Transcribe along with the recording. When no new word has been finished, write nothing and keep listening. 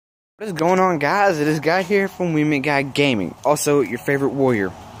What's going on, guys? It is Guy here from We Make Guy Gaming, also your favorite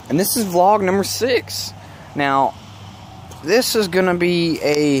warrior, and this is vlog number 6. Now, this is gonna be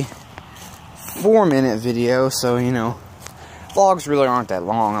a 4-minute video, so you know, vlogs really aren't that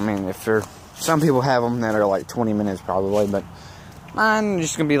long. I mean, some people have them that are like 20 minutes probably, but mine is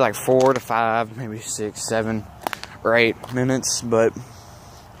just gonna be like 4 to 5, maybe 6, 7, or 8 minutes. But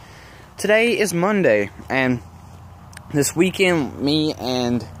today is Monday, and this weekend, me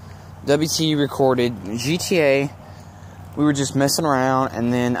and WT recorded GTA. We were just messing around,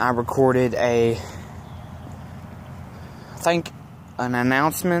 and then I recorded I think an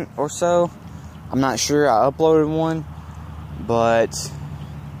announcement or so. I'm not sure. I uploaded one, but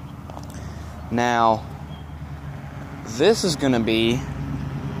now this is gonna be,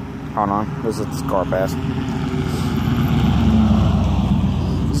 hold on, there's a car pass.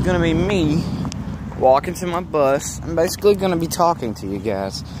 It's gonna be me walking to my bus. I'm basically gonna be talking to you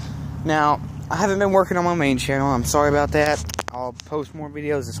guys. Now, I haven't been working on my main channel. I'm sorry about that. I'll post more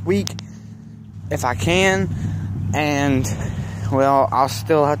videos this week if I can. And, well, I'll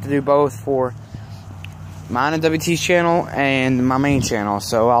still have to do both for mine and WT's channel and my main channel.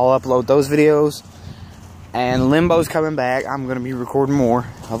 So I'll upload those videos. And Limbo's coming back. I'm going to be recording more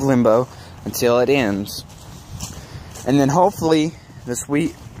of Limbo until it ends. And then hopefully this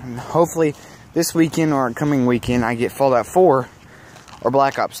weekend or coming weekend, I get Fallout 4 or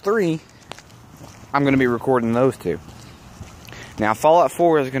Black Ops 3, I'm going to be recording those two. Now, Fallout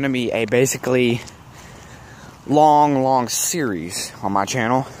 4 is going to be a basically long series on my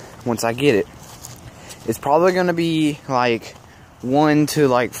channel once I get it. It's probably going to be like 1 to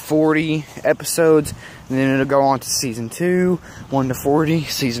like 40 episodes, and then it'll go on to Season 2, 1 to 40,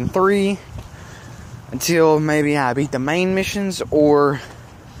 Season 3, until maybe I beat the main missions, or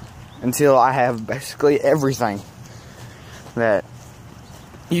until I have basically everything that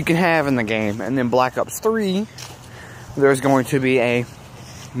you can have in the game. And then Black Ops 3, there's going to be a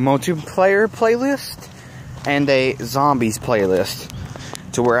multiplayer playlist and a zombies playlist,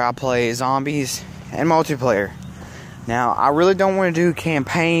 to where I play zombies and multiplayer. Now, I really don't want to do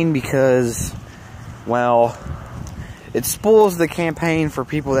campaign because, well, it spoils the campaign for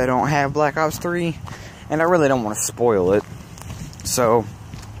people that don't have Black Ops 3, and I really don't want to spoil it. So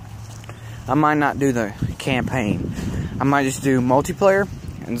I might not do the campaign. I might just do multiplayer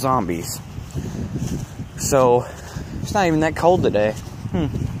and zombies. So it's not even that cold today.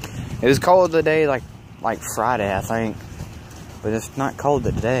 It was cold today, like Friday, I think, but it's not cold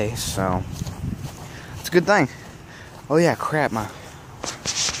today, so it's a good thing. Oh yeah, crap! I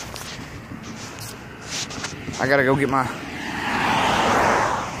gotta go get my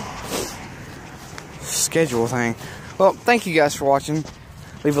schedule thing. Well, thank you guys for watching.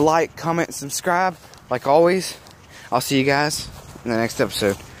 Leave a like, comment, subscribe. Like always, I'll see you guys in the next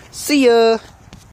episode. See ya!